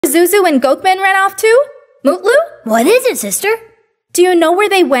Zuzu and Gokman ran off to? Mutlu? What is it, sister? Do you know where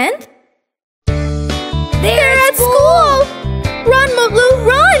they went? They're at school! Run, Mutlu,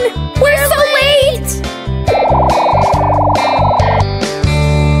 run! We're so late!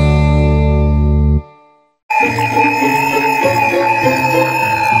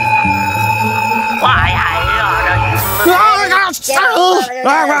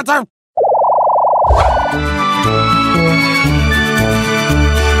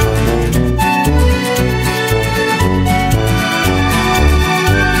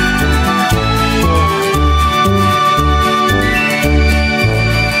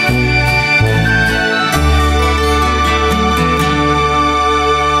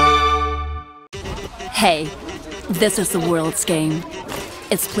 Hey, this is the world's game.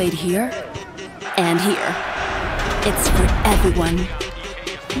 It's played here and here. It's for everyone.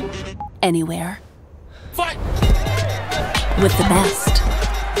 Anywhere. Fight! With the best.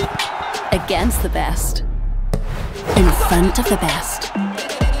 Against the best. In front of the best.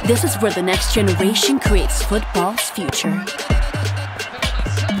 This is where the next generation creates football's future.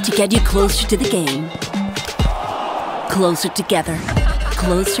 To get you closer to the game. Closer together.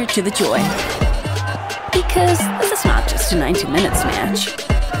 Closer to the joy. Because this is not just a 90 minutes match.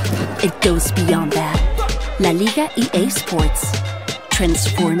 It goes beyond that. La Liga EA Sports.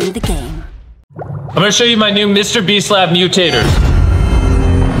 Transforming the game. I'm gonna show you my new Mr. Beast Lab mutators.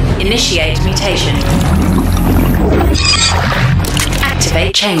 Initiate mutation.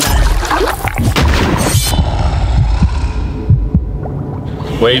 Activate chamber.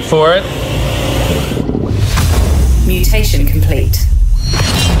 Wait for it. Mutation complete.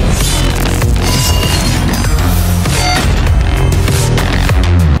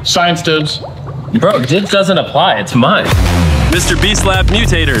 Science dibs. Bro, dibs doesn't apply, it's mine. Mr. Beast Lab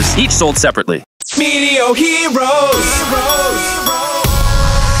mutators, each sold separately. Meteor heroes.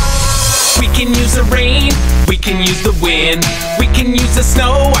 We can use the rain, we can use the wind, we can use the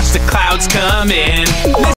snow, watch the clouds come in.